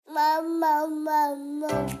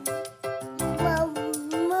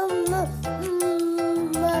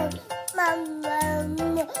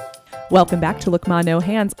Welcome back to Look Ma No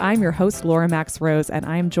Hands. I'm your host, Laura Max Rose, and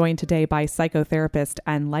I am joined today by psychotherapist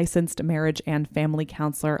and licensed marriage and family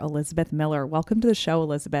counselor, Elizabeth Miller. Welcome to the show,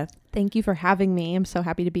 Elizabeth. Thank you for having me. I'm so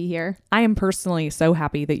happy to be here. I am personally so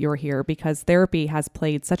happy that you're here because therapy has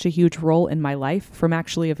played such a huge role in my life from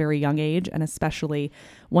actually a very young age, and especially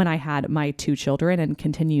when I had my 2 children, and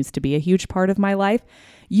continues to be a huge part of my life.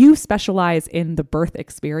 You specialize in the birth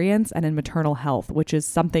experience and in maternal health, which is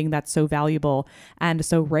something that's so valuable and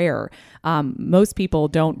so rare. Most people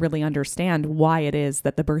don't really understand why it is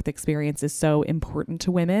that the birth experience is so important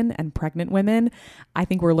to women and pregnant women. I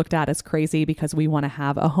think we're looked at as crazy because we want to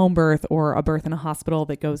have a home birth or a birth in a hospital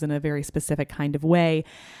that goes in a very specific kind of way.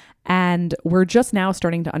 And we're just now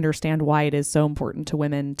starting to understand why it is so important to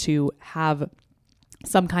women to have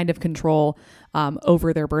some kind of control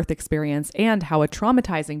over their birth experience, and how a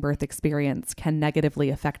traumatizing birth experience can negatively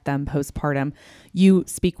affect them postpartum. You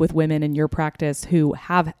speak with women in your practice who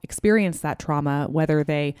have experienced that trauma, whether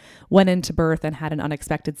they went into birth and had an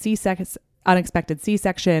unexpected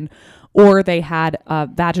C-section, or they had a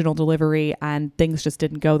vaginal delivery and things just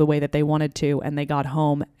didn't go the way that they wanted to, and they got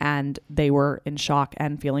home and they were in shock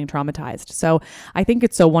and feeling traumatized. So I think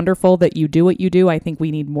it's so wonderful that you do what you do. I think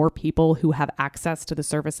we need more people who have access to the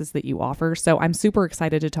services that you offer. So I'm super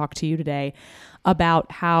excited to talk to you today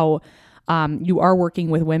about how you are working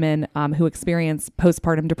with women who experience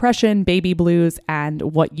postpartum depression, baby blues, and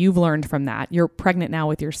what you've learned from that. You're pregnant now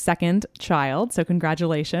with your 2nd child, so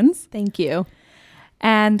congratulations. Thank you.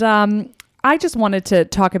 And I just wanted to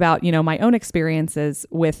talk about, my own experiences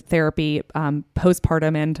with therapy,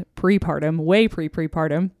 postpartum and prepartum, way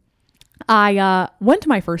prepartum. I went to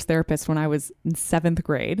my first therapist when I was in 7th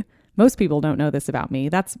grade. Most people don't know this about me.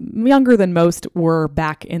 That's younger than most were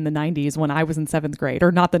back in the 90s when I was in 7th grade,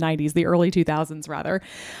 or not the 90s, the early 2000s rather.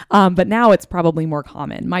 But now it's probably more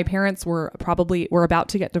common. My parents were about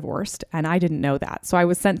to get divorced, and I didn't know that. So I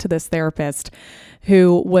was sent to this therapist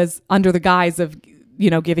who was under the guise of,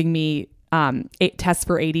 giving me 8 tests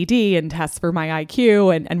for ADD and tests for my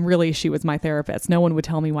IQ. And really, she was my therapist. No one would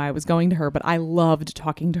tell me why I was going to her, but I loved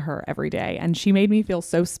talking to her every day. And she made me feel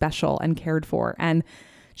so special and cared for. And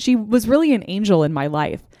she was really an angel in my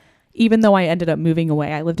life, even though I ended up moving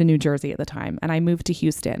away. I lived in New Jersey at the time, and I moved to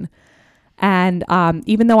Houston. And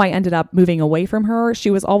even though I ended up moving away from her, she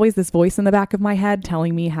was always this voice in the back of my head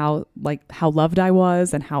telling me how loved I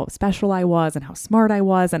was and how special I was and how smart I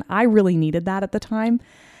was. And I really needed that at the time.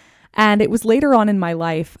 And it was later on in my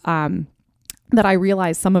life that I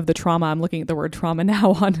realized some of the trauma, I'm looking at the word trauma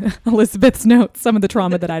now on Elizabeth's notes, some of the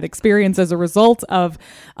trauma that I'd experienced as a result of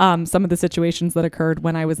some of the situations that occurred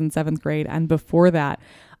when I was in 7th grade and before that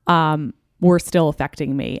were still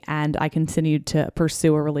affecting me. And I continued to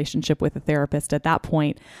pursue a relationship with a therapist at that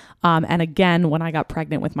point. And again, when I got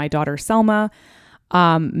pregnant with my daughter, Selma,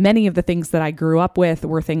 many of the things that I grew up with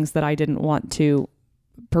were things that I didn't want to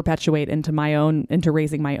perpetuate into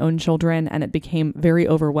raising my own children. And it became very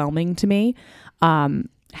overwhelming to me,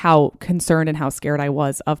 how concerned and how scared I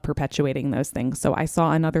was of perpetuating those things. So I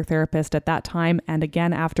saw another therapist at that time. And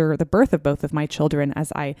again, after the birth of both of my children,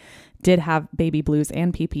 as I did have baby blues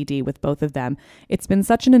and PPD with both of them, it's been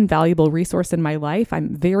such an invaluable resource in my life.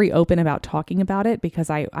 I'm very open about talking about it because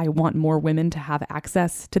I want more women to have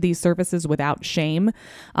access to these services without shame.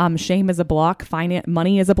 Shame is a block.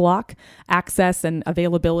 Money is a block. Access and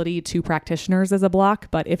availability to practitioners is a block.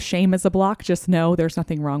 But if shame is a block, just know there's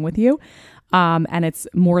nothing wrong with you. And it's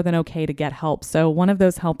more than okay to get help. So one of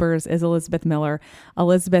those helpers is Elizabeth Miller.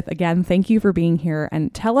 Elizabeth, again, thank you for being here,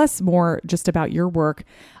 and tell us more just about your work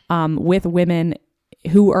with women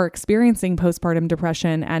who are experiencing postpartum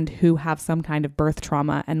depression and who have some kind of birth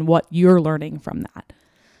trauma and what you're learning from that.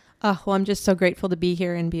 Well, I'm just so grateful to be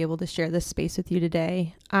here and be able to share this space with you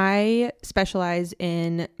today. I specialize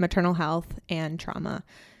in maternal health and trauma,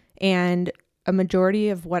 and a majority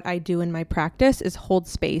of what I do in my practice is hold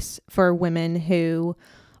space for women who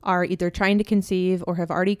are either trying to conceive or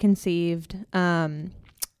have already conceived,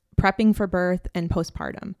 prepping for birth and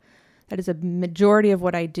postpartum. That is a majority of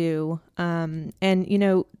what I do. And,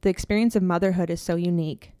 the experience of motherhood is so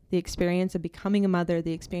unique. The experience of becoming a mother,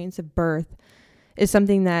 the experience of birth is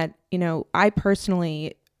something that, I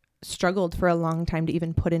personally struggled for a long time to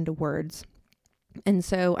even put into words. And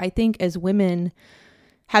so I think as women,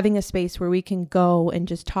 having a space where we can go and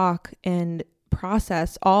just talk and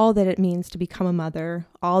process all that it means to become a mother,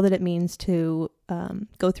 all that it means to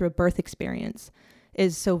go through a birth experience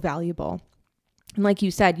is so valuable. And like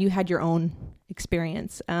you said, you had your own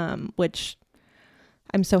experience, which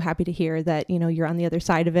I'm so happy to hear that, you're on the other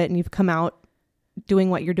side of it and you've come out doing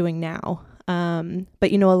what you're doing now.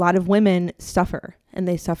 But, a lot of women suffer, and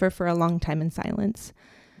they suffer for a long time in silence.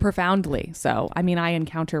 Profoundly so. I mean, I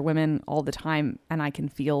encounter women all the time, and I can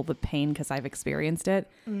feel the pain because I've experienced it.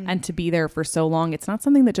 And to be there for so long, it's not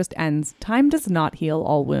something that just ends. Time does not heal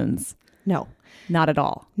all wounds. No. Not at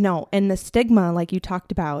all. No. And the stigma, like you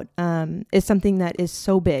talked about, is something that is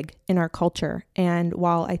so big in our culture. And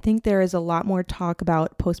while I think there is a lot more talk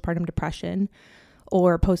about postpartum depression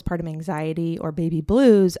or postpartum anxiety or baby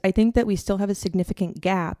blues, I think that we still have a significant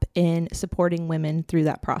gap in supporting women through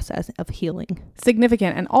that process of healing.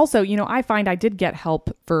 Significant. And also, I find I did get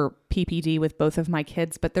help for PPD with both of my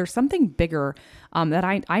kids, but there's something bigger that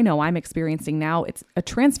I know I'm experiencing now. It's a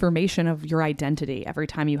transformation of your identity every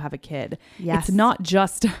time you have a kid. Yes. It's not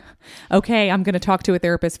just, okay, I'm going to talk to a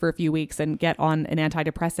therapist for a few weeks and get on an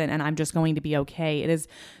antidepressant and I'm just going to be okay. It is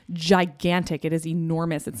gigantic. It is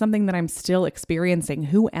enormous. It's something that I'm still experiencing.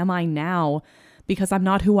 Who am I now? Because I'm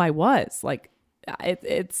not who I was. Like,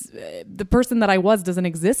 it's the person that I was doesn't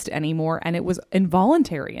exist anymore. And it was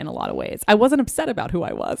involuntary in a lot of ways. I wasn't upset about who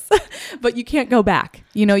I was, but you can't go back.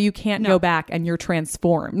 You can't go back, and you're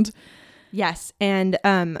transformed. Yes. And,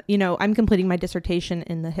 I'm completing my dissertation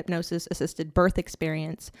in the hypnosis assisted birth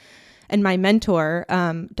experience. And my mentor,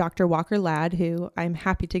 Dr. Walker Ladd, who I'm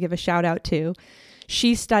happy to give a shout out to,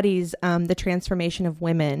 she studies the transformation of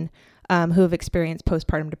women who have experienced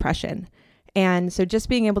postpartum depression. And so just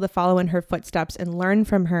being able to follow in her footsteps and learn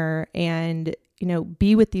from her and,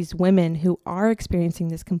 be with these women who are experiencing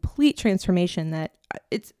this complete transformation that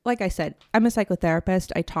it's, like I said, I'm a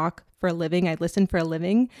psychotherapist. I talk for a living. I listen for a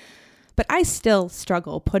living, but I still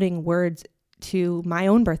struggle putting words to my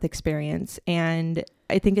own birth experience. And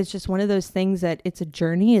I think it's just one of those things that it's a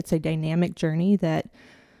journey. It's a dynamic journey that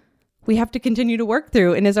we have to continue to work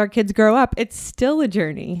through. And as our kids grow up, it's still a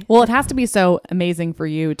journey. Well, it has to be so amazing for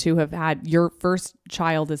you to have had your first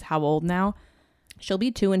child is how old now? She'll be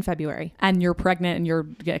 2 in February. And you're pregnant and you're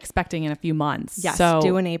expecting in a few months. Yes, so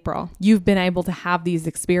due in April. You've been able to have these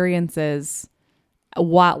experiences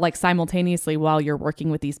simultaneously while you're working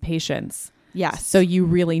with these patients. Yes. So you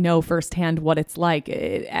really know firsthand what it's like.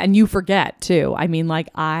 And you forget too. I mean, like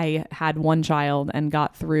I had one child and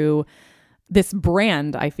got through this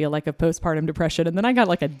brand, I feel like, of postpartum depression. And then I got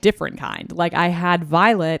like a different kind. Like I had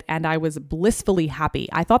Violet and I was blissfully happy.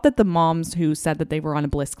 I thought that the moms who said that they were on a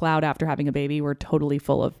bliss cloud after having a baby were totally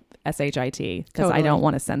full of SHIT, because I don't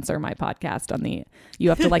want to censor my podcast you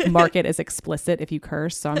have to like mark it as explicit if you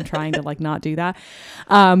curse. So I'm trying to like not do that.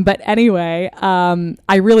 But anyway,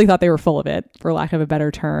 I really thought they were full of it, for lack of a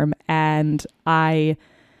better term. And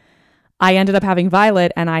I ended up having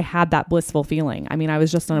Violet and I had that blissful feeling. I mean, I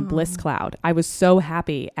was just on a bliss cloud. I was so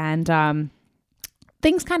happy. And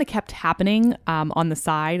things kind of kept happening on the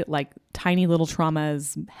side, like tiny little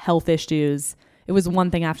traumas, health issues. It was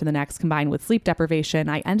one thing after the next, combined with sleep deprivation.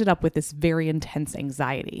 I ended up with this very intense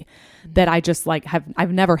anxiety that I just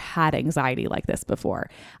I've never had anxiety like this before.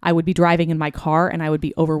 I would be driving in my car and I would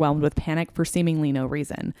be overwhelmed with panic for seemingly no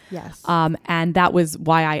reason. Yes. And that was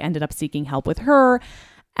why I ended up seeking help with her.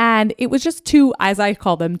 And it was just two, as I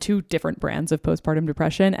call them, two different brands of postpartum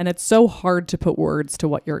depression. And it's so hard to put words to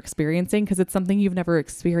what you're experiencing because it's something you've never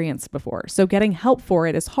experienced before. So getting help for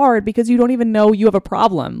it is hard because you don't even know you have a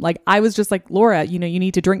problem. Like I was just like, Laura, you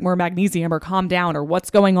need to drink more magnesium or calm down or what's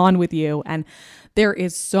going on with you. And there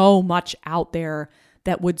is so much out there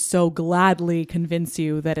that would so gladly convince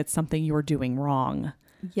you that it's something you're doing wrong.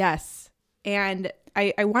 Yes. And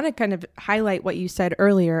I want to kind of highlight what you said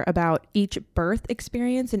earlier about each birth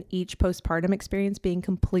experience and each postpartum experience being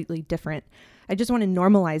completely different. I just want to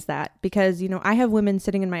normalize that because, I have women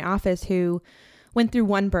sitting in my office who went through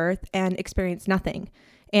one birth and experienced nothing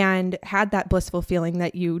and had that blissful feeling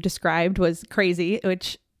that you described was crazy,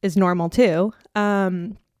 which is normal too.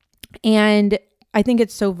 And I think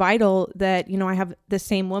it's so vital that, I have the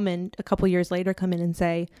same woman a couple years later come in and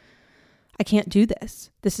say, I can't do this.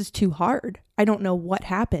 This is too hard. I don't know what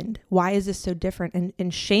happened. Why is this so different?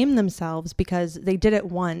 And shame themselves because they did it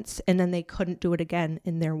once and then they couldn't do it again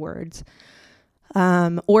in their words.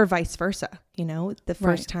 Or vice versa. The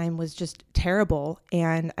first time was just terrible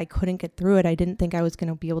and I couldn't get through it. I didn't think I was going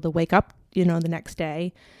to be able to wake up, the next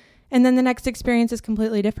day. And then the next experience is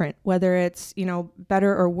completely different. Whether it's,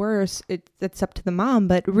 better or worse, it's up to the mom.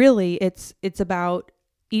 But really, it's about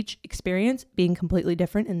each experience being completely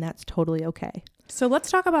different, and that's totally okay. So let's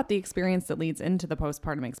talk about the experience that leads into the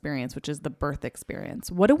postpartum experience, which is the birth experience.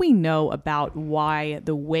 What do we know about why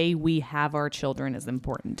the way we have our children is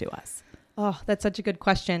important to us? Oh, that's such a good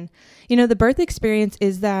question. The birth experience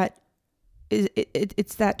is that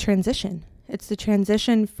it's that transition. It's the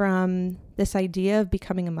transition from this idea of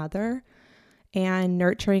becoming a mother and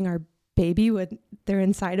nurturing our baby when they're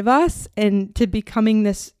inside of us, and to becoming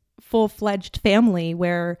this full-fledged family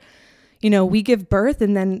where, you know, we give birth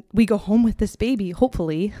and then we go home with this baby,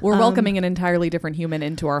 hopefully. We're welcoming an entirely different human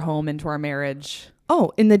into our home, into our marriage.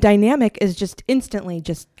 Oh, and the dynamic is just instantly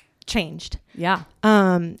just changed. Yeah.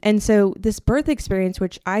 And so this birth experience,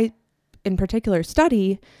 which I in particular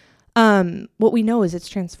study, what we know is it's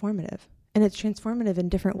transformative, and it's transformative in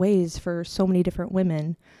different ways for so many different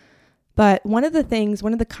women. But one of the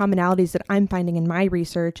commonalities that I'm finding in my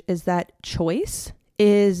research is that choice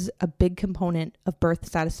is a big component of birth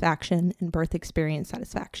satisfaction and birth experience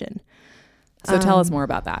satisfaction. So tell us more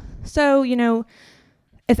about that. So, you know,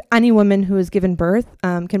 if any woman who has given birth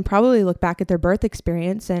can probably look back at their birth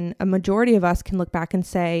experience, and a majority of us can look back and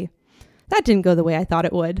say, that didn't go the way I thought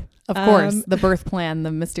it would. Of course, the birth plan,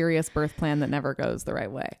 the mysterious birth plan that never goes the right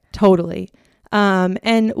way. Totally.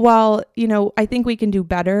 And while, you know, I think we can do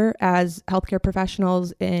better as healthcare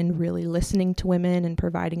professionals in really listening to women and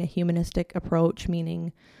providing a humanistic approach,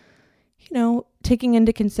 meaning, you know, taking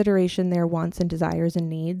into consideration their wants and desires and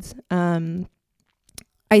needs.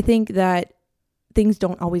 I think that things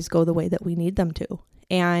don't always go the way that we need them to.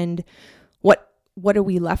 And what are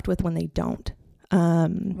we left with when they don't?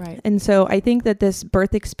 Right. And so I think that this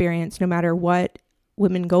birth experience, no matter what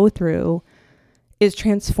women go through, is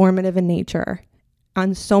transformative in nature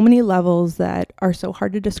on so many levels that are so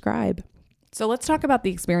hard to describe. So let's talk about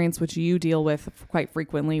the experience which you deal with quite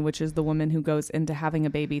frequently, which is the woman who goes into having a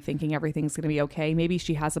baby thinking everything's going to be okay. Maybe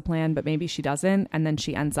she has a plan, but maybe she doesn't. And then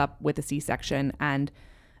she ends up with a C-section and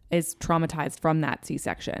is traumatized from that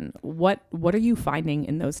C-section. What are you finding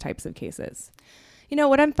in those types of cases? You know,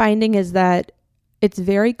 what I'm finding is that it's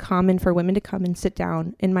very common for women to come and sit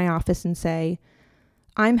down in my office and say,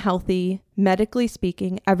 I'm healthy, medically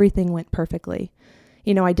speaking, everything went perfectly.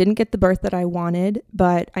 You know, I didn't get the birth that I wanted,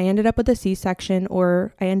 but I ended up with a C-section,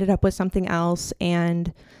 or I ended up with something else.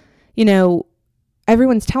 And, you know,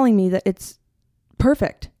 everyone's telling me that it's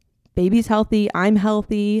perfect. Baby's healthy. I'm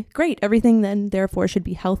healthy. Great. Everything then therefore should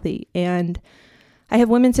be healthy. And I have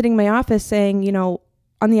women sitting in my office saying, you know,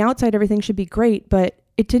 on the outside, everything should be great, but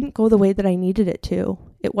it didn't go the way that I needed it to.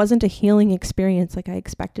 It wasn't a healing experience like I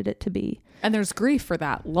expected it to be. And there's grief for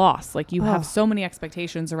that loss. Like you have so many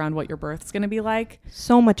expectations around what your birth's going to be like.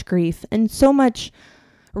 So much grief and so much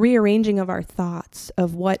rearranging of our thoughts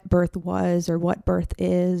of what birth was or what birth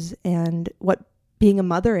is and what being a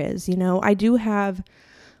mother is. You know, I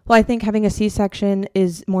think having a C-section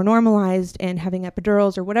is more normalized, and having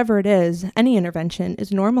epidurals or whatever it is, any intervention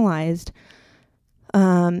is normalized.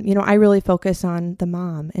 You know, I really focus on the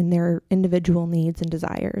mom and their individual needs and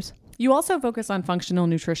desires. You also focus on functional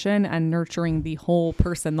nutrition and nurturing the whole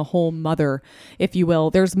person, the whole mother, if you will.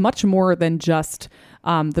 There's much more than just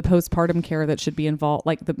the postpartum care that should be involved,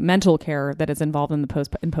 like the mental care that is involved in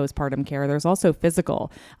postpartum care. There's also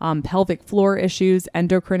physical, pelvic floor issues,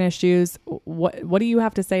 endocrine issues. What do you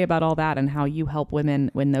have to say about all that and how you help women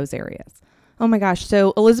in those areas? Oh my gosh.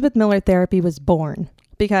 So Elizabeth Miller Therapy was born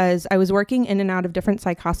because I was working in and out of different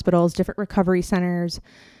psych hospitals, different recovery centers.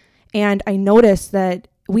 And I noticed that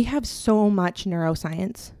we have so much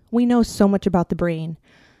neuroscience. We know so much about the brain.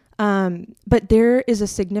 But there is a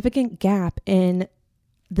significant gap in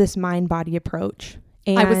this mind-body approach.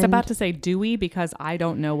 And I was about to say, do we? Because I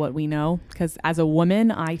don't know what we know. Because as a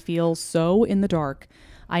woman, I feel so in the dark.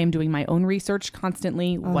 I am doing my own research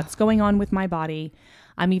constantly. What's going on with my body?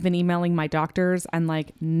 I'm even emailing my doctors, and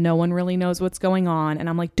like, no one really knows what's going on. And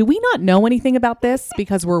I'm like, do we not know anything about this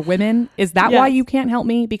because we're women? Is that why you can't help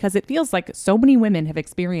me? Because it feels like so many women have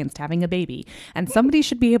experienced having a baby, and somebody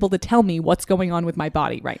should be able to tell me what's going on with my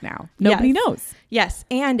body right now. Nobody knows. Yes.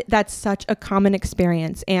 And that's such a common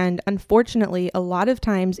experience. And unfortunately, a lot of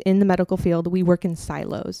times in the medical field, we work in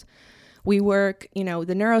silos. We work, you know,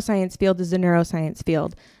 the neuroscience field is the neuroscience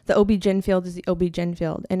field. The OB-GYN field is the OB-GYN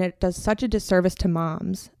field. And it does such a disservice to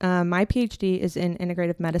moms. My PhD is in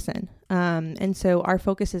integrative medicine. And so our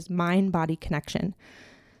focus is mind-body connection.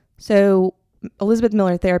 So Elizabeth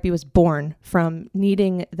Miller Therapy was born from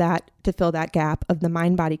needing that to fill that gap of the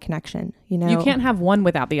mind-body connection. You know, you can't have one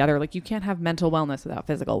without the other. Like you can't have mental wellness without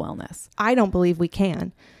physical wellness. I don't believe we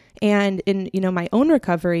can. And in, you know, my own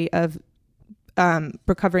recovery of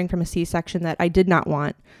recovering from a C-section that I did not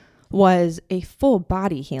want was a full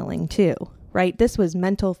body healing too, right? This was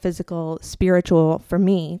mental, physical, spiritual for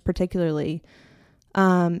me, particularly.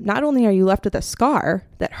 Not only are you left with a scar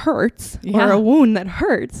that hurts or a wound that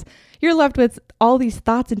hurts, you're left with all these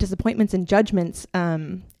thoughts and disappointments and judgments,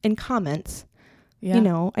 and comments, you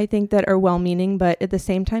know, I think that are well-meaning, but at the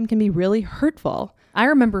same time can be really hurtful. I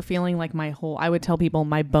remember feeling like I would tell people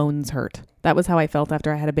my bones hurt. That was how I felt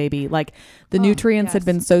after I had a baby. Like the nutrients had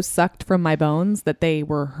been so sucked from my bones that they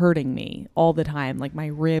were hurting me all the time, like my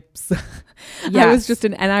ribs. I was just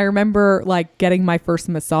and I remember like getting my first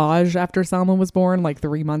massage after Salma was born, like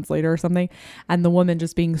 3 months later or something. And the woman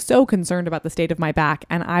just being so concerned about the state of my back.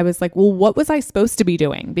 And I was like, well, what was I supposed to be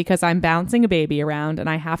doing? Because I'm bouncing a baby around and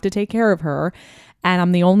I have to take care of her. And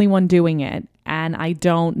I'm the only one doing it. And I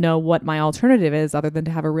don't know what my alternative is other than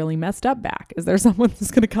to have a really messed up back. Is there someone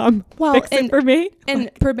who's going to come fix it for me?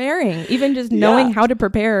 And preparing, even just knowing how to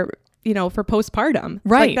prepare, for postpartum.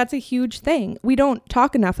 Right. Like that's a huge thing. We don't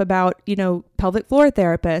talk enough about, pelvic floor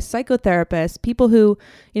therapists, psychotherapists, people who,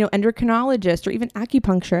 endocrinologists or even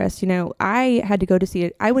acupuncturists. I had to go to see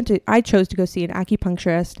it. I chose to go see an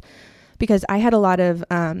acupuncturist because I had a lot of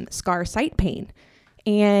scar site pain,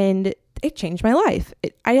 and it changed my life.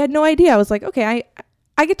 I had no idea. I was like, okay,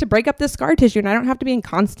 I get to break up this scar tissue and I don't have to be in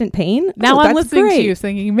constant pain. Now I'm listening to you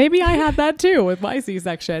thinking, maybe I had that too with my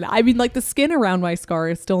C-section. I mean, like the skin around my scar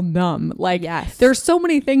is still numb. Like there's so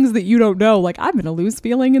many things that you don't know. Like I'm going to lose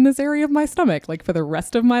feeling in this area of my stomach, like for the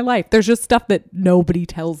rest of my life. There's just stuff that nobody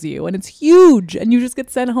tells you and it's huge. And you just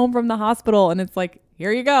get sent home from the hospital and it's like,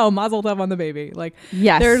 here you go, mazel tov on the baby. Like,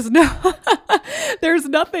 there's nothing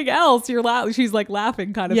else. She's like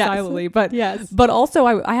laughing kind of silently, but also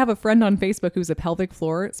I have a friend on Facebook who's a pelvic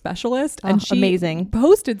floor specialist, and she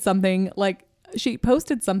posted something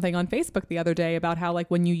on Facebook the other day about how like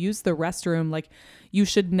when you use the restroom, like you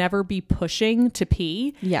should never be pushing to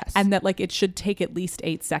pee. Yes. And that like it should take at least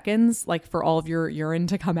 8 seconds, like for all of your urine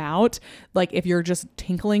to come out. Like if you're just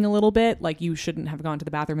tinkling a little bit, like you shouldn't have gone to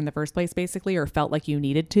the bathroom in the first place basically, or felt like you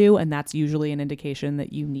needed to. And that's usually an indication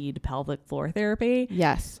that you need pelvic floor therapy.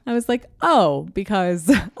 Yes. I was like, oh, because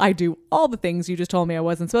I do all the things you just told me I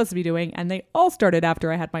wasn't supposed to be doing. And they all started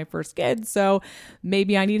after I had my first kid. So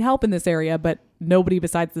maybe I need help in this area, but nobody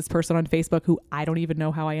besides this person on Facebook, who I don't even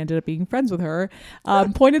know how I ended up being friends with her,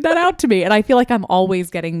 pointed that out to me. And I feel like I'm always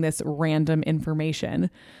getting this random information,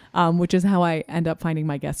 which is how I end up finding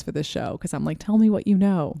my guests for this show. Because I'm like, tell me what you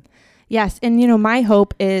know. Yes. And, my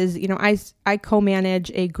hope is, I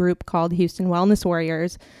co-manage a group called Houston Wellness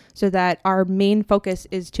Warriors, so that our main focus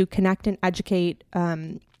is to connect and educate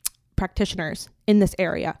practitioners in this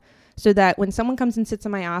area. So that when someone comes and sits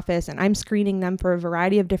in my office and I'm screening them for a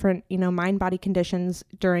variety of different, mind-body conditions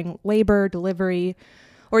during labor, delivery,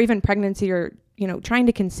 or even pregnancy, or, trying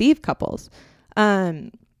to conceive couples,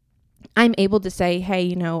 I'm able to say,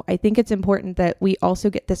 hey, I think it's important that we also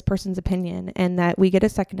get this person's opinion and that we get a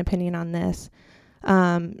second opinion on this,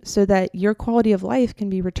 so that your quality of life can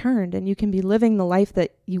be returned and you can be living the life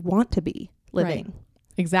that you want to be living. Right.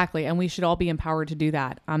 Exactly. And we should all be empowered to do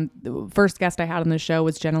that. The first guest I had on the show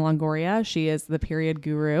was Jenna Longoria. She is the period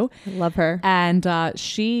guru. I love her. And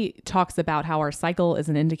she talks about how our cycle is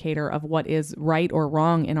an indicator of what is right or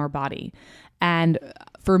wrong in our body. And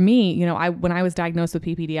for me, when I was diagnosed with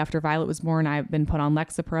PPD after Violet was born, I've been put on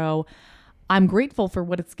Lexapro. I'm grateful for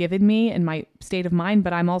what it's given me and my state of mind,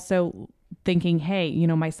 but I'm also thinking, hey,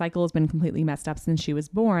 my cycle has been completely messed up since she was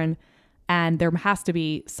born. And there has to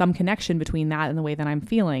be some connection between that and the way that I'm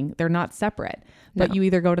feeling. They're not separate, but you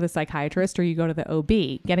either go to the psychiatrist or you go to the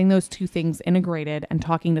OB. Getting those two things integrated and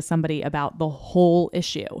talking to somebody about the whole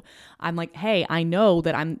issue. I'm like, hey, I know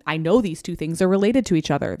these two things are related to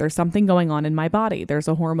each other. There's something going on in my body. There's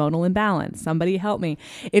a hormonal imbalance. Somebody help me.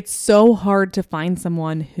 It's so hard to find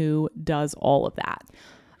someone who does all of that.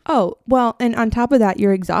 Oh, well, and on top of that,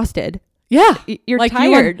 you're exhausted. Yeah. You're like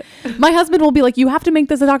tired. My husband will be like, you have to make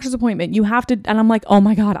this a doctor's appointment. You have to. And I'm like, oh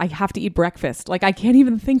my God, I have to eat breakfast. Like, I can't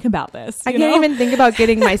even think about this. I can't even think about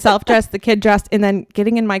getting myself dressed, the kid dressed, and then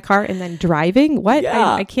getting in my car and then driving. What?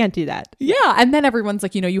 Yeah. I can't do that. Yeah. And then everyone's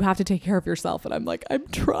like, you have to take care of yourself. And I'm like, I'm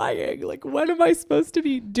trying. Like, when am I supposed to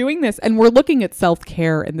be doing this? And we're looking at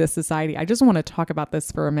self-care in this society. I just want to talk about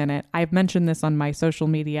this for a minute. I've mentioned this on my social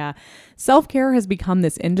media. Self-care has become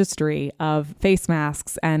this industry of face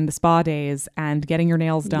masks and spa days and getting your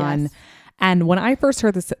nails done. Yes. And when I first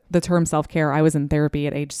heard the term self-care, I was in therapy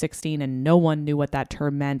at age 16 and no one knew what that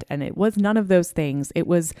term meant. And it was none of those things. It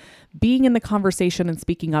was being in the conversation and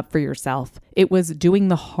speaking up for yourself. It was doing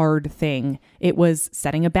the hard thing. It was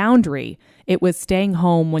setting a boundary. It was staying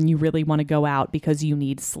home when you really want to go out because you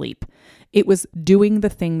need sleep. It was doing the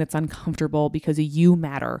thing that's uncomfortable because you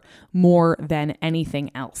matter more than anything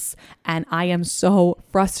else. And I am so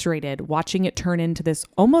frustrated watching it turn into this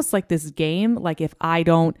almost like this game. Like if I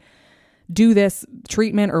don't do this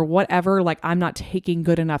treatment or whatever, like I'm not taking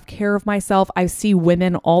good enough care of myself. I see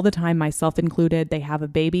women all the time, myself included, they have a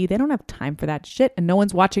baby. They don't have time for that shit. And no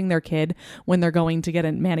one's watching their kid when they're going to get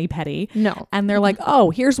a mani-pedi. No. And they're like,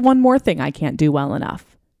 oh, here's one more thing I can't do well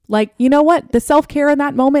enough. Like, you know what? The self-care in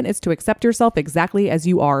that moment is to accept yourself exactly as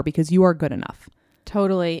you are because you are good enough.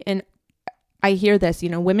 Totally. And I hear this,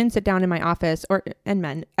 women sit down in my office and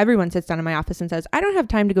men, everyone sits down in my office and says, I don't have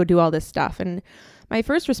time to go do all this stuff. And my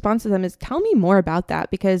first response to them is, tell me more about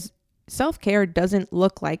that, because self-care doesn't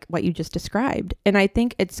look like what you just described. And I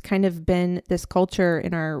think it's kind of been this culture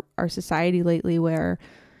in our society lately where,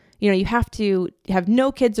 you have to have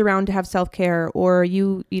no kids around to have self-care, or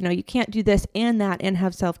you can't do this and that and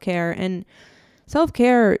have self-care. And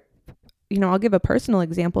self-care, I'll give a personal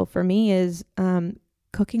example for me is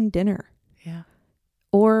cooking dinner. Yeah.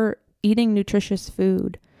 Or eating nutritious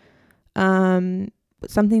food.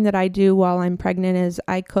 Something that I do while I'm pregnant is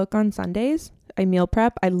I cook on Sundays. I meal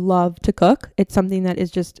prep. I love to cook. It's something that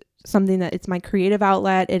is just something that it's my creative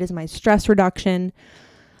outlet. It is my stress reduction.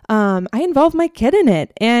 I involve my kid in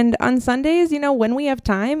it. And on Sundays, when we have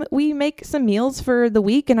time, we make some meals for the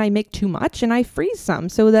week, and I make too much and I freeze some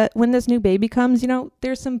so that when this new baby comes,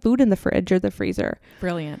 there's some food in the fridge or the freezer.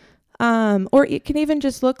 Brilliant. Or it can even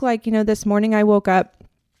just look like, this morning I woke up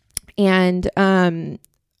and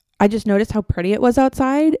I just noticed how pretty it was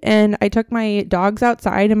outside, and I took my dogs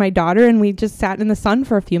outside and my daughter, and we just sat in the sun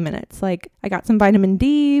for a few minutes. Like, I got some vitamin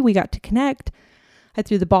D, we got to connect. I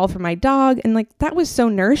threw the ball for my dog, and like that was so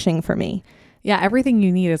nourishing for me. Yeah, everything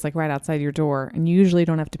you need is like right outside your door, and you usually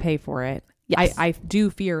don't have to pay for it. Yes. I do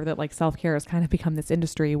fear that like self-care has kind of become this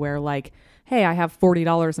industry where like, hey, I have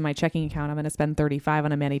 $40 in my checking account. I'm going to spend $35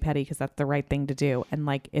 on a mani-pedi because that's the right thing to do. And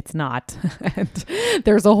like, it's not. And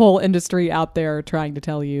there's a whole industry out there trying to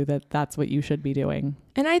tell you that that's what you should be doing.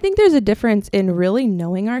 And I think there's a difference in really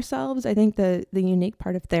knowing ourselves. I think the unique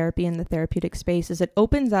part of therapy and the therapeutic space is it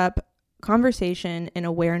opens up conversation and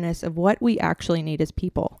awareness of what we actually need as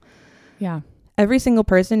people. Yeah. Every single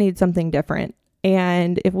person needs something different.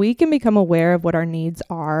 And if we can become aware of what our needs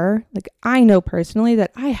are, like I know personally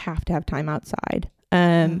that I have to have time outside,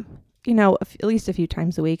 at least a few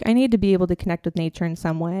times a week. I need to be able to connect with nature in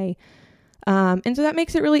some way. And so that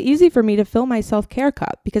makes it really easy for me to fill my self-care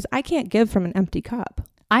cup because I can't give from an empty cup.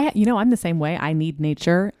 I'm the same way. I need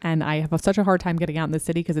nature, and I have such a hard time getting out in the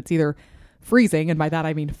city because it's either freezing, and by that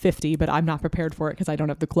I mean 50, but I'm not prepared for it because I don't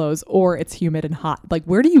have the clothes, or it's humid and hot. Like,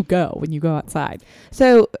 where do you go when you go outside?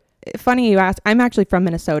 So funny you ask. I'm actually from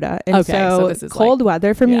Minnesota, and okay, so this is cold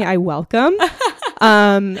weather for me I welcome.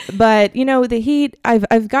 But the heat,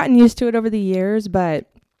 I've gotten used to it over the years, but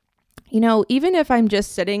even if I'm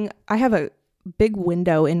just sitting, I have a big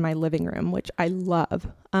window in my living room, which I love.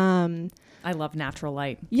 I love natural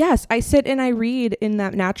light. Yes, I sit and I read in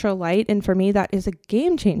that natural light. And for me, that is a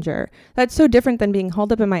game changer. That's so different than being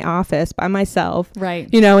holed up in my office by myself.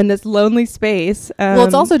 Right. In this lonely space. Well,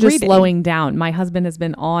 it's also just reading. slowing down. My husband has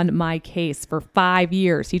been on my case for 5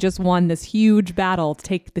 years. He just won this huge battle to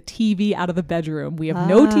take the TV out of the bedroom. We have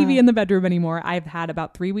no TV in the bedroom anymore. I've had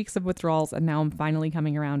about 3 weeks of withdrawals, and now I'm finally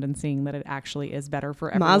coming around and seeing that it actually is better for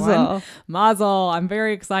everyone. Mazel. I'm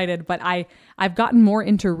very excited. But I've gotten more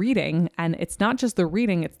into reading, and it's not just the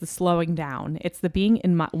reading, it's the slowing down. It's the being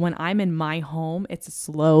when I'm in my home, it's a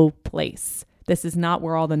slow place. This is not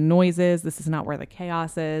where all the noise is. This is not where the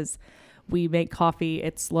chaos is. We make coffee.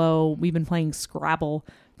 It's slow. We've been playing Scrabble,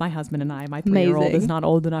 my husband and I. My 3-year-old is not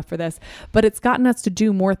old enough for this, but it's gotten us to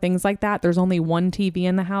do more things like that. There's only one TV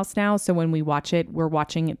in the house now. So when we watch it, we're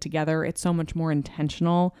watching it together. It's so much more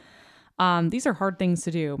intentional. These are hard things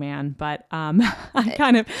to do, man. But I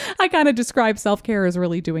kind of describe self-care as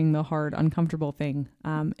really doing the hard, uncomfortable thing.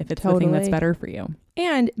 If it's the thing that's better for you.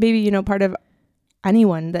 And maybe, part of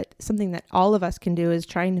something that all of us can do is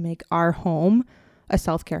trying to make our home a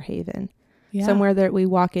self-care haven. Yeah. Somewhere that we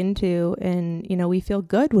walk into and, we feel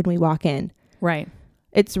good when we walk in. Right.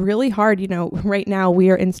 It's really hard. Right now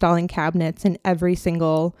we are installing cabinets in every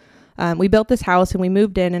single we built this house and we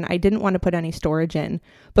moved in, and I didn't want to put any storage in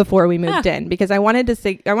before we moved in because I wanted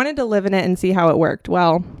to live in it and see how it worked.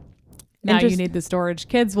 Well, now you need the storage.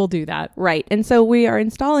 Kids will do that. Right. And so we are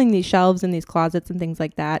installing these shelves and these closets and things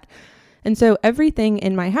like that. And so everything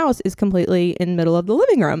in my house is completely in the middle of the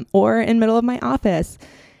living room or in the middle of my office.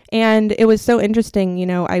 And it was so interesting.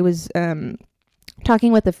 I was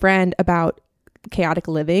talking with a friend about chaotic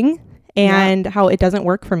living and how it doesn't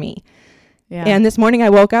work for me. Yeah. And this morning I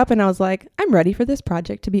woke up and I was like, I'm ready for this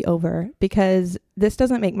project to be over because this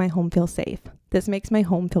doesn't make my home feel safe. This makes my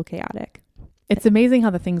home feel chaotic. It's amazing how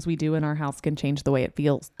the things we do in our house can change the way it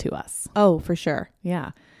feels to us. Oh, for sure.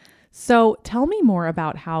 Yeah. So tell me more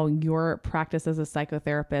about how your practice as a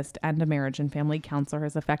psychotherapist and a marriage and family counselor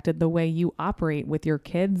has affected the way you operate with your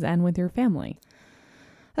kids and with your family.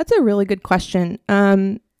 That's a really good question.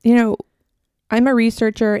 You know, I'm a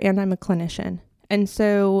researcher and I'm a clinician. And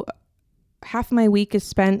so half my week is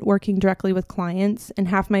spent working directly with clients and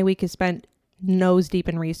half my week is spent nose deep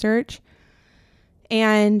in research.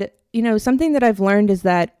 And, you know, something that I've learned is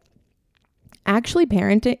that actually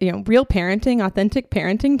parenting, you know, real parenting, authentic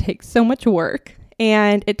parenting takes so much work,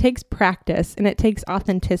 and it takes practice, and it takes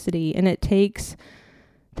authenticity, and it takes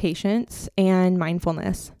patience and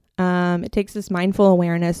mindfulness. It takes this mindful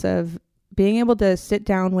awareness of being able to sit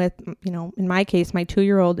down with, you know, in my case, my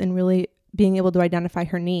 2-year-old, and really being able to identify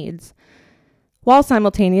her needs while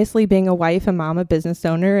simultaneously being a wife, a mom, a business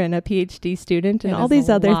owner, and a PhD student, and all these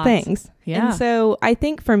other things. Yeah. And so I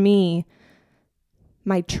think for me,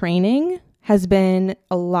 my training has been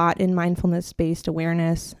a lot in mindfulness-based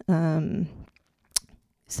awareness,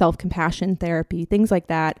 self-compassion therapy, things like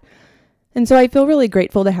that. And so I feel really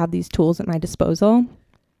grateful to have these tools at my disposal.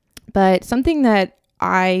 But something that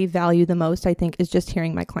I value the most, I think, is just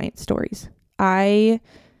hearing my clients' stories. I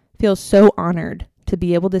feel so honored to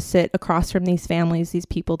be able to sit across from these families, these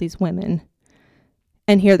people, these women,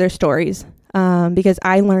 and hear their stories, because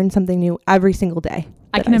I learn something new every single day.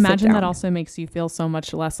 I can imagine that also makes you feel so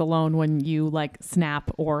much less alone when you like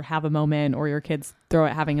snap or have a moment or your kids throw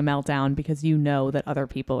at having a meltdown, because you know that other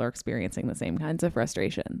people are experiencing the same kinds of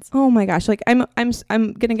frustrations. Oh my gosh. Like I'm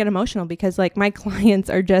going to get emotional because like my clients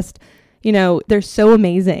are just, you know, they're so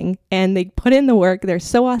amazing and they put in the work. They're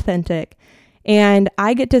so authentic. And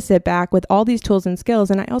I get to sit back with all these tools and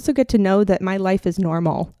skills. And I also get to know that my life is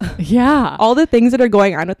normal. Yeah. All the things that are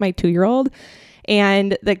going on with my 2-year-old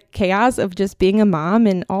and the chaos of just being a mom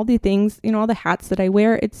and all the things, you know, all the hats that I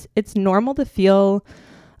wear, it's normal to feel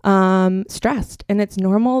stressed, and it's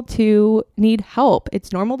normal to need help.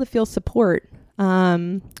 It's normal to feel support.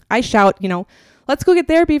 I shout, you know, let's go get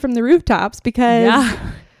therapy from the rooftops, because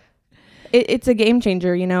it's a game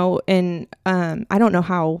changer, you know, and I don't know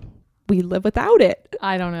how we live without it.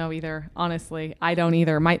 I don't know either. Honestly, I don't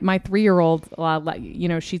either. My 3-year-old, you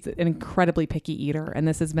know, she's an incredibly picky eater, and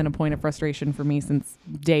this has been a point of frustration for me since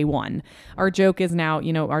day one. Our joke is now,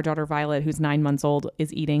 you know, our daughter Violet, who's 9 months old,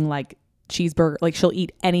 is eating like cheeseburger, like she'll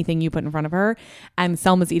eat anything you put in front of her, and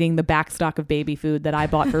Selma's eating the back stock of baby food that I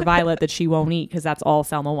bought for Violet that she won't eat, because that's all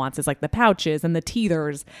Selma wants is like the pouches and the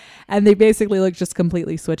teethers, and they basically like just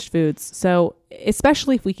completely switched foods. So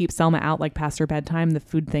especially if we keep Selma out like past her bedtime, the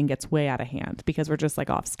food thing gets way out of hand, because we're just like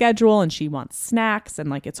off schedule and she wants snacks, and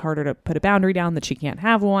like it's harder to put a boundary down that she can't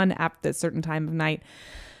have one at a certain time of night.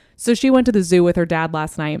 So she went to the zoo with her dad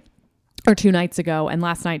last night, or 2 nights ago, and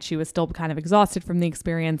last night she was still kind of exhausted from the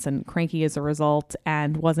experience and cranky as a result,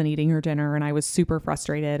 and wasn't eating her dinner, and I was super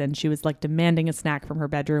frustrated, and she was like demanding a snack from her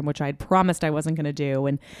bedroom, which I had promised I wasn't going to do.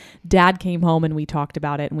 And Dad came home and we talked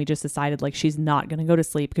about it, and we just decided like she's not going to go to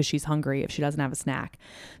sleep because she's hungry if she doesn't have a snack.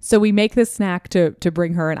 So we make this snack to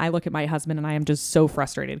bring her, and I look at my husband and I am just so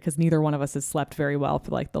frustrated because neither one of us has slept very well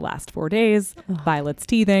for like the last 4 days. Violet's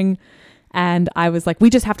teething. And I was like, we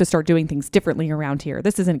just have to start doing things differently around here.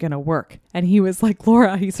 This isn't going to work. And he was like,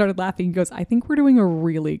 Laura, he started laughing. He goes, I think we're doing a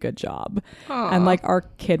really good job. Aww. And like our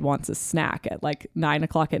kid wants a snack at like 9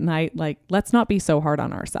 o'clock at night. Like, let's not be so hard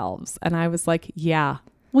on ourselves. And I was like, yeah,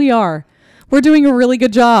 we are. We're doing a really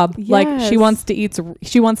good job. Yes. Like she wants to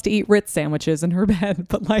eat Ritz sandwiches in her bed,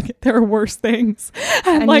 but like there are worse things.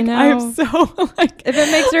 And like, you know, I am so like, if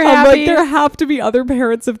it makes her happy, like there have to be other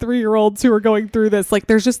parents of 3-year-olds who are going through this. Like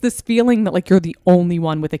there's just this feeling that like you're the only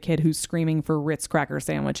one with a kid who's screaming for Ritz cracker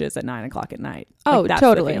sandwiches at 9 o'clock at night. Oh, like, that's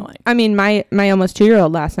totally. I mean, my almost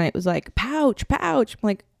 2-year-old last night was like, pouch. I'm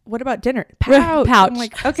like, what about dinner? Pouch. I'm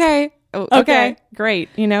like, okay. Oh, okay, great.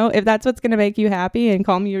 You know, if that's what's going to make you happy and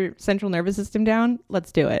calm your central nervous system down,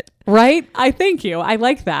 let's do it. Right? I thank you. I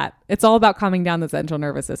like that. It's all about calming down the central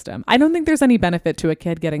nervous system. I don't think there's any benefit to a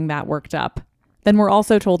kid getting that worked up. Then we're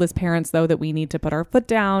also told as parents, though, that we need to put our foot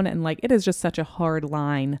down, and like it is just such a hard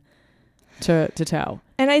line to toe.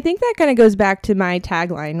 And I think that kind of goes back to my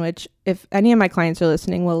tagline, which if any of my clients are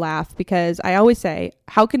listening will laugh, because I always say,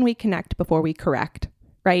 how can we connect before we correct?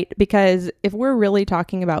 Right? Because if we're really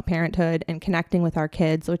talking about parenthood and connecting with our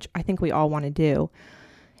kids, which I think we all want to do,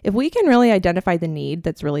 if we can really identify the need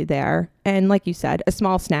that's really there, and like you said, a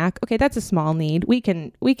small snack, okay, that's a small need. We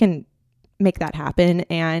can make that happen.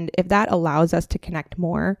 And if that allows us to connect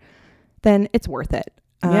more, then it's worth it.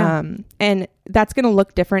 Yeah. And that's going to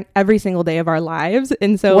look different every single day of our lives.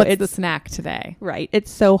 And so what's the snack today? Right.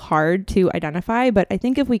 It's so hard to identify, but I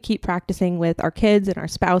think if we keep practicing with our kids and our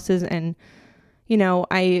spouses, and you know,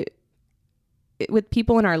 with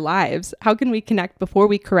people in our lives? How can we connect before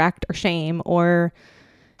we correct or shame or,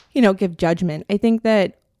 give judgment? I think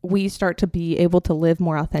that we start to be able to live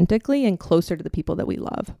more authentically and closer to the people that we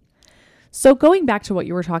love. So going back to what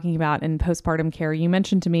you were talking about in postpartum care, you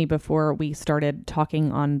mentioned to me before we started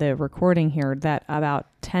talking on the recording here that about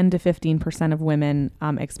 10 to 15% of women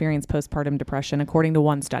experience postpartum depression, according to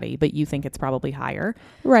one study, but you think it's probably higher.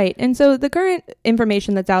 Right. And so the current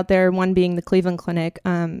information that's out there, one being the Cleveland Clinic,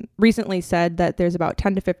 recently said that there's about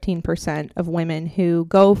 10 to 15% of women who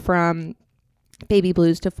go from baby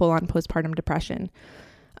blues to full-on postpartum depression.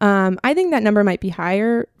 I think that number might be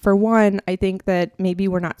higher. For one, I think that maybe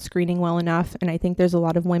we're not screening well enough. And I think there's a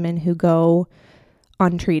lot of women who go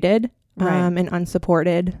untreated and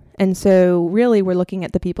unsupported. And so really we're looking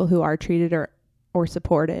at the people who are treated or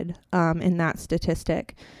supported in that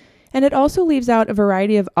statistic. And it also leaves out a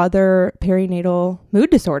variety of other perinatal mood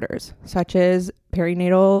disorders, such as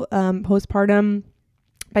perinatal postpartum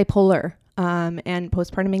bipolar and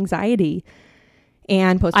postpartum anxiety.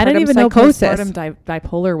 And postpartum I didn't even psychosis. know postpartum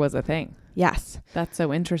bipolar was a thing. Yes. That's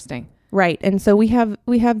so interesting. Right. And so we have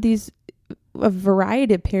these a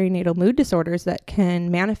variety of perinatal mood disorders that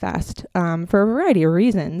can manifest for a variety of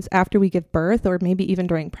reasons after we give birth or maybe even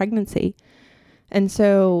during pregnancy. And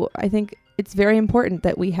so I think it's very important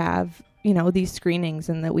that we have, these screenings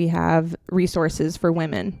and that we have resources for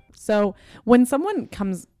women. So when someone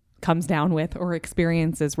comes down with or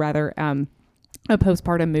experiences rather a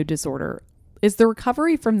postpartum mood disorder, is the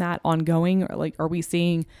recovery from that ongoing? Or are we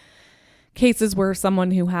seeing cases where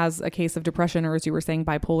someone who has a case of depression, or as you were saying,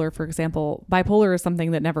 bipolar, for example, bipolar is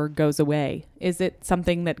something that never goes away. Is it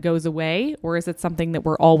something that goes away, or is it something that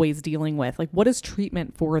we're always dealing with? What does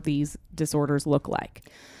treatment for these disorders look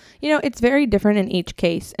like? It's very different in each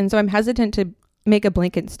case. And so I'm hesitant to make a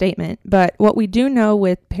blanket statement. But what we do know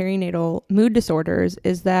with perinatal mood disorders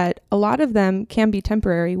is that a lot of them can be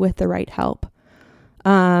temporary with the right help.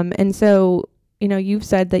 And so, you've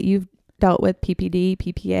said that you've dealt with PPD,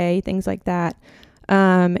 PPA, things like that.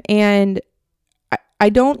 And I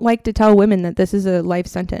don't like to tell women that this is a life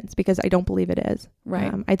sentence because I don't believe it is.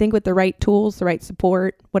 Right. I think with the right tools, the right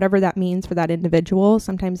support, whatever that means for that individual,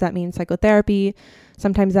 sometimes that means psychotherapy.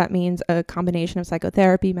 Sometimes that means a combination of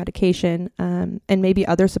psychotherapy, medication, and maybe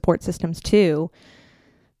other support systems too,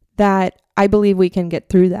 that I believe we can get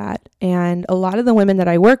through that. And a lot of the women that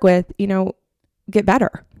I work with, get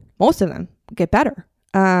better. Most of them get better.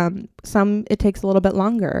 Some it takes a little bit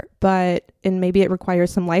longer, and maybe it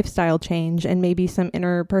requires some lifestyle change and maybe some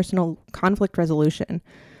interpersonal conflict resolution.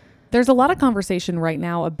 There's a lot of conversation right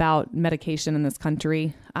now about medication in this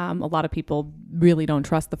country. A lot of people really don't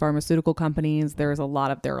trust the pharmaceutical companies. There are a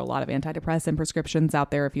lot of antidepressant prescriptions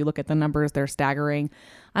out there. If you look at the numbers, they're staggering.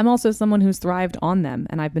 I'm also someone who's thrived on them,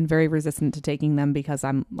 and I've been very resistant to taking them because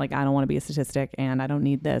I'm I don't want to be a statistic and I don't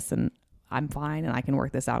need this and I'm fine and I can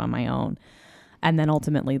work this out on my own. And then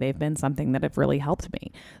ultimately they've been something that have really helped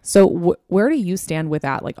me. So where do you stand with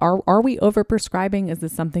that? Are we overprescribing? Is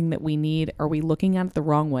this something that we need? Are we looking at it the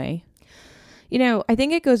wrong way? I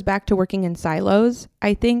think it goes back to working in silos.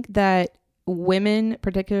 I think that women,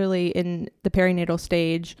 particularly in the perinatal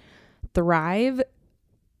stage, thrive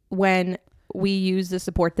when we use the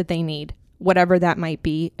support that they need, whatever that might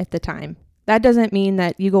be at the time. That doesn't mean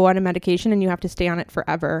that you go on a medication and you have to stay on it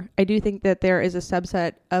forever. I do think that there is a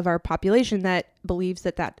subset of our population that believes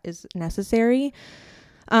that that is necessary.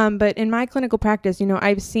 But in my clinical practice,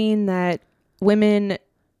 I've seen that women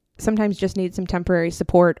sometimes just need some temporary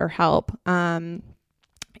support or help. And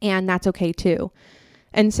that's okay too.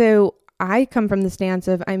 And so I come from the stance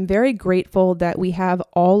of I'm very grateful that we have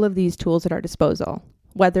all of these tools at our disposal,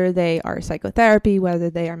 whether they are psychotherapy, whether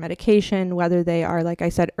they are medication, whether they are, like I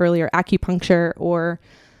said earlier, acupuncture or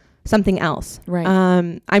something else. Right.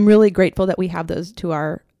 I'm really grateful that we have those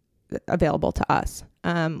available to us.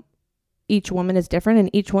 Each woman is different, and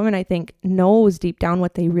each woman, I think, knows deep down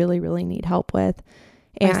what they really, really need help with.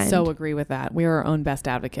 And I so agree with that. We are our own best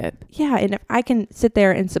advocate. Yeah. And if I can sit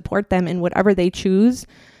there and support them in whatever they choose,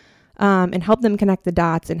 and help them connect the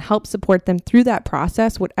dots and help support them through that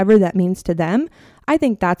process, whatever that means to them, I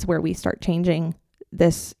think that's where we start changing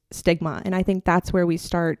this stigma. And I think that's where we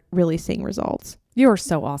start really seeing results. You are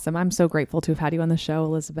so awesome. I'm so grateful to have had you on the show,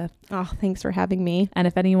 Elizabeth. Oh, thanks for having me. And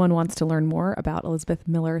if anyone wants to learn more about Elizabeth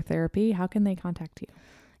Miller Therapy, how can they contact you?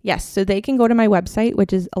 Yes, so they can go to my website,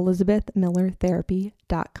 which is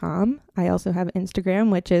elizabethmillertherapy.com. I also have Instagram,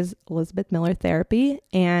 which is Elizabeth Miller Therapy,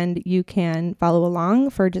 and you can follow along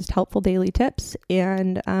for just helpful daily tips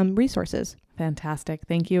and resources. Fantastic.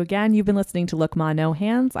 Thank you again. You've been listening to Look Ma No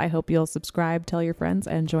Hands. I hope you'll subscribe, tell your friends,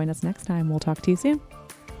 and join us next time. We'll talk to you soon.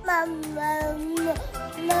 Mama.